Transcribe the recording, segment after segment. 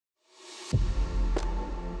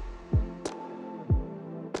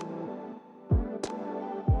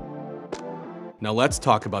Now let's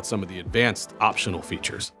talk about some of the advanced optional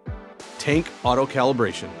features. Tank auto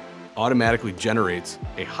calibration automatically generates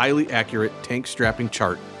a highly accurate tank strapping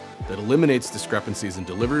chart that eliminates discrepancies in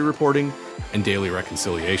delivery reporting and daily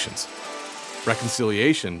reconciliations.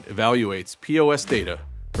 Reconciliation evaluates POS data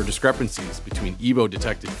for discrepancies between EVO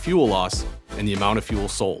detected fuel loss and the amount of fuel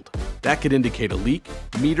sold. That could indicate a leak,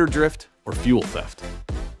 meter drift, or fuel theft.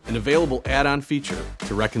 An available add-on feature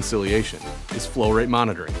to reconciliation is flow rate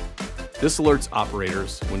monitoring. This alerts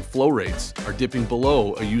operators when flow rates are dipping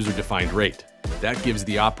below a user-defined rate. That gives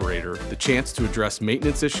the operator the chance to address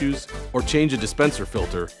maintenance issues or change a dispenser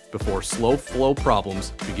filter before slow flow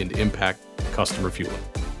problems begin to impact customer fueling.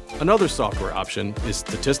 Another software option is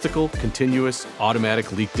Statistical Continuous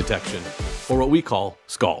Automatic Leak Detection, or what we call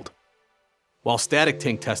SCALD. While static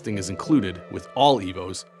tank testing is included with all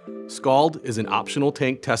EVOs, SCALD is an optional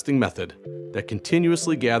tank testing method that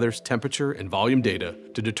continuously gathers temperature and volume data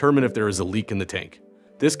to determine if there is a leak in the tank.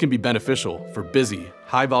 This can be beneficial for busy,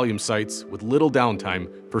 high-volume sites with little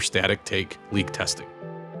downtime for static tank leak testing.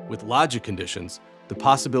 With logic conditions, the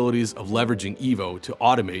possibilities of leveraging EVO to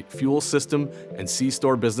automate fuel system and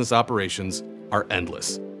C-store business operations are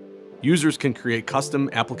endless. Users can create custom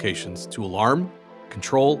applications to alarm,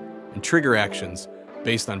 control, and trigger actions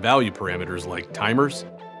based on value parameters like timers,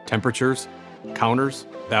 temperatures, counters,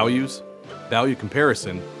 values, value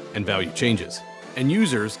comparison, and value changes. And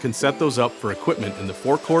users can set those up for equipment in the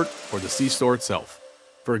forecourt or the C-store itself.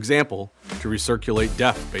 For example, to recirculate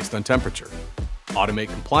DEF based on temperature, automate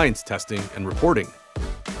compliance testing and reporting,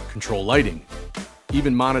 control lighting,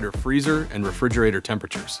 even monitor freezer and refrigerator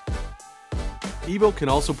temperatures. EVO can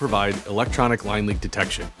also provide electronic line leak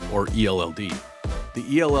detection, or ELLD.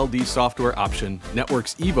 The ELLD software option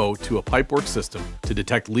networks EVO to a pipework system to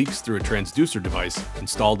detect leaks through a transducer device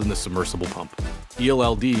installed in the submersible pump.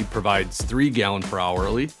 ELLD provides 3 gallon per hour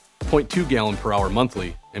hourly, 0.2 gallon per hour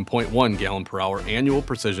monthly, and 0.1 gallon per hour annual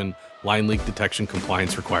precision line leak detection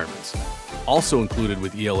compliance requirements. Also included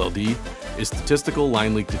with ELLD is Statistical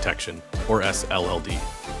Line Leak Detection, or SLLD.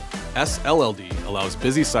 SLLD allows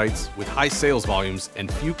busy sites with high sales volumes and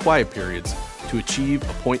few quiet periods to achieve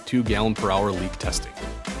a 0.2 gallon per hour leak testing.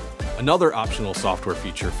 Another optional software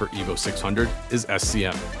feature for EVO 600 is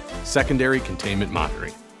SCM, Secondary Containment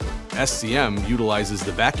Monitoring. SCM utilizes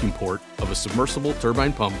the vacuum port of a submersible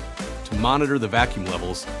turbine pump to monitor the vacuum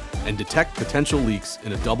levels and detect potential leaks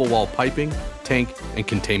in a double wall piping, tank, and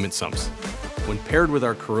containment sumps. When paired with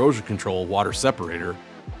our corrosion control water separator,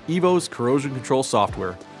 EVO's corrosion control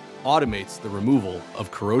software automates the removal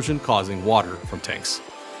of corrosion-causing water from tanks.